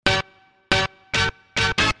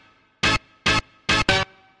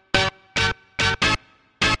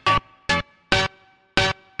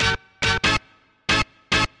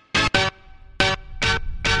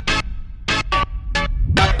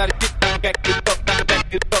This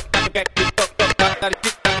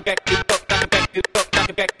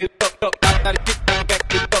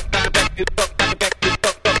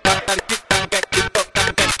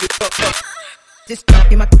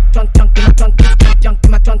junk in my trunk, junk in my trunk, junk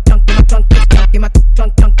in my trunk, junk in my trunk, junk in my trunk,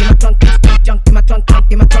 junk in my trunk, junk in my trunk,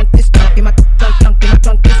 junk in my trunk, this junk in my trunk, junk in my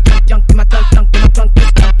trunk, junk in my trunk,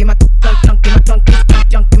 junk in my trunk, junk in my trunk, junk in my trunk,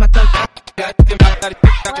 junk in my trunk.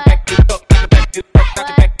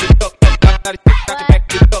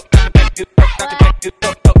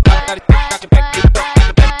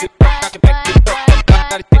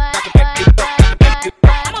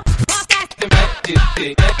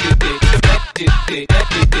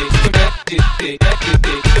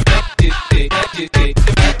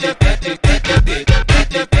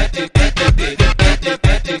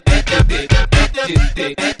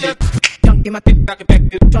 Junk in my trunk,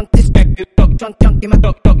 this trunk, junk in my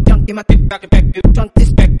junk in my trunk,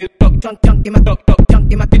 this trunk, junk in my junk in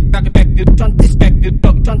my trunk, this trunk,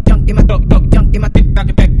 junk in my junk in my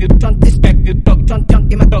trunk, this trunk,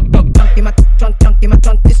 junk in my junk in my trunk, junk in my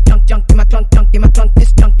trunk, this junk in my trunk, junk in my trunk,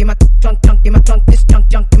 this junk in my trunk, junk in my trunk, this junk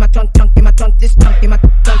in my trunk, junk in my trunk, this junk in my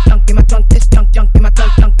trunk, junk in my trunk, this junk in my trunk,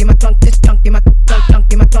 junk in my trunk, this junk in my trunk,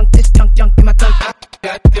 junk in my trunk, this junk in my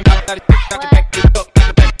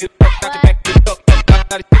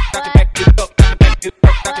trunk.